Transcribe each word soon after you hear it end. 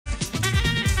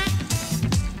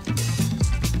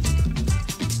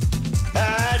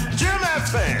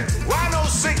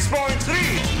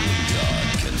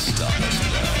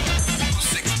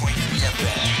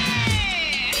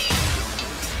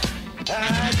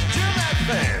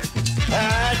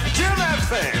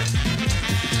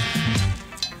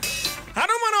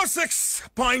Adom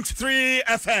 6.3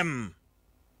 FM.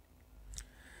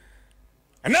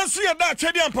 And now see that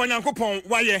Chedian Ponyankopon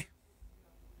waye.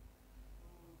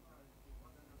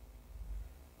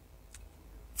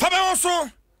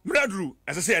 FABÄWƆSO Bradru,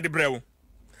 as I say at the brew.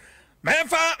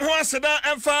 Memfa Huasada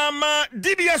and Farmer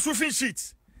DBS roofing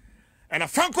sheets and a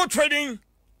Franco Trading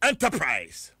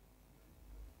Enterprise.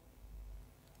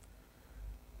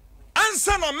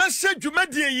 Answer na message you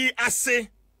made ye ase.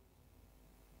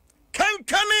 Can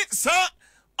it, sir,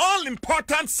 all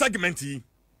important segment.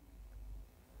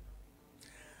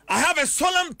 I have a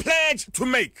solemn pledge to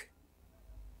make.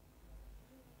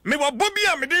 Me wa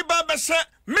bobia me de ba bese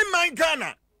me man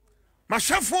Ghana. Ma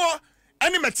shafo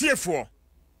ani matiefo.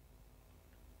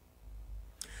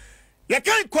 Ya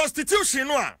kan constitution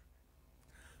no a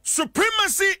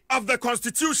supremacy of the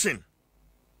constitution.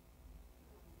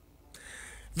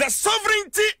 The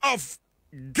sovereignty of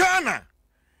Ghana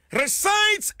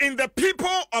resides in the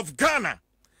people of Ghana,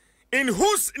 in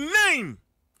whose name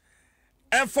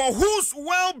and for whose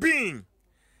well-being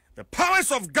the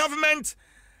powers of government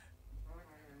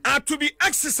are to be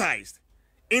exercised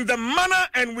in the manner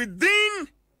and within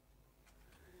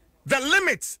the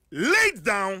limits laid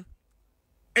down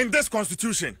in this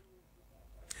constitution.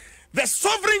 The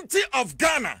sovereignty of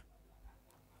Ghana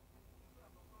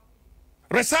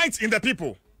resides in the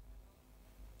people.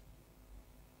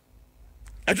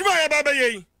 Adwuma ya baba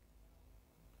ye.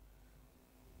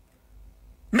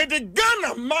 Me de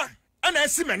Ghana ma ana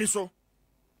esi mani so.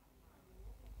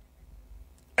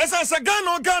 Esa sa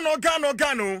Ghana.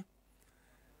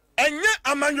 Enye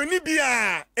amanyoni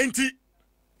bia enti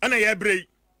ana ye brei.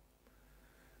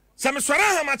 Sa me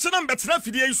swara ha ma chena mbetena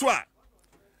fidie yi so a.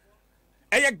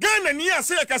 Eye Ghana ni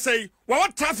ase ya kasai wa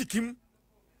traffic im.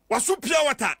 Wa so pia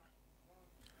wata.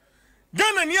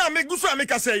 Ghana ni ameguso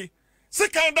amekasai.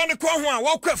 Sekan dan ko ho a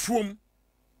wakwafuom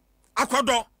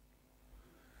akodo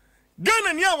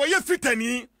Ghana ni a wo ye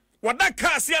fitani wada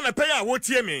ka ase na pay a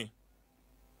wotie me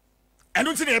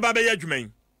enu nti ne ba be ya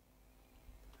adwuman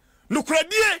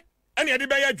nukradie ene de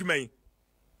be ya adwuman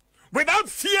without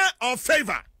fear or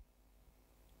favor.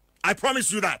 I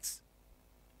promise you that.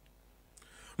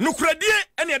 Nukradie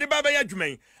ene de ba be ya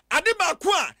adwuman ade ba ko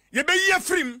a ye be yi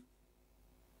afrim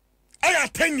aya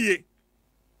 10 years.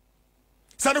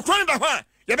 Sanukran da hwa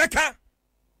yebeka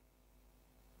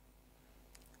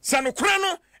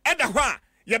Sanukrano eda hwa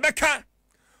yebeka.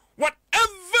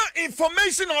 Whatever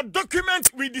information or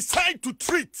document we decide to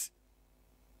treat,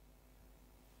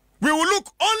 we will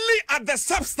look only at the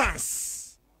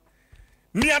substance.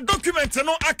 Nia document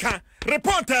no aka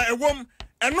report ewom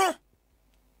eno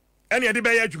ene ade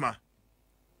be adwuma.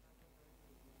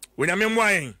 We nyame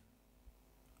mwaen.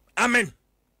 Amen.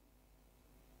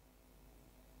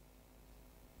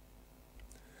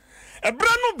 A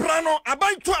brano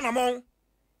abantu anamon.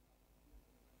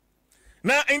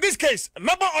 Now in this case,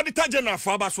 member auditor general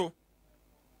FABÄWƆSO,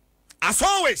 as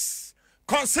always,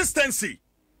 consistency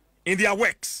in their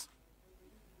works.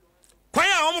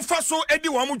 Kwaya omufaso edi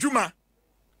wamujuma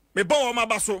me bo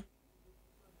omabaso.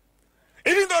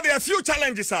 Even though there are few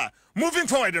challenges are moving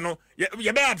forward, you know,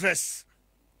 you better address.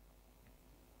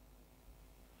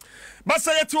 But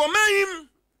say to him,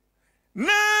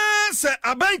 na se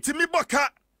abaiti mi boka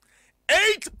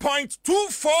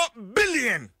 8.24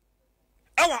 billion.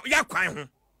 Ewa ya kwan ho.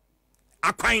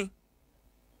 Akwan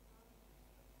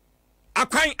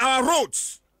our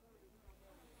roads.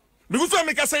 Because we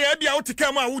make say ya bia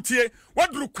wotika ma wotie,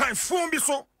 wadru kwan fon bi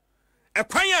so.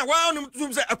 Ekwan a wa onum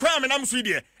tum say ekwan amenam so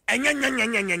de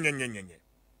enyenyenyenyenyenyenyenyenye.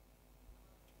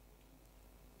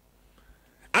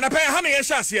 And apay ha na ye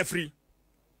sha ase free.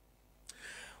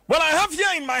 Well, I have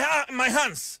here in my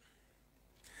hands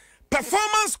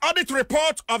performance audit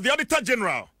report of the Auditor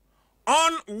General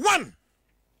on 1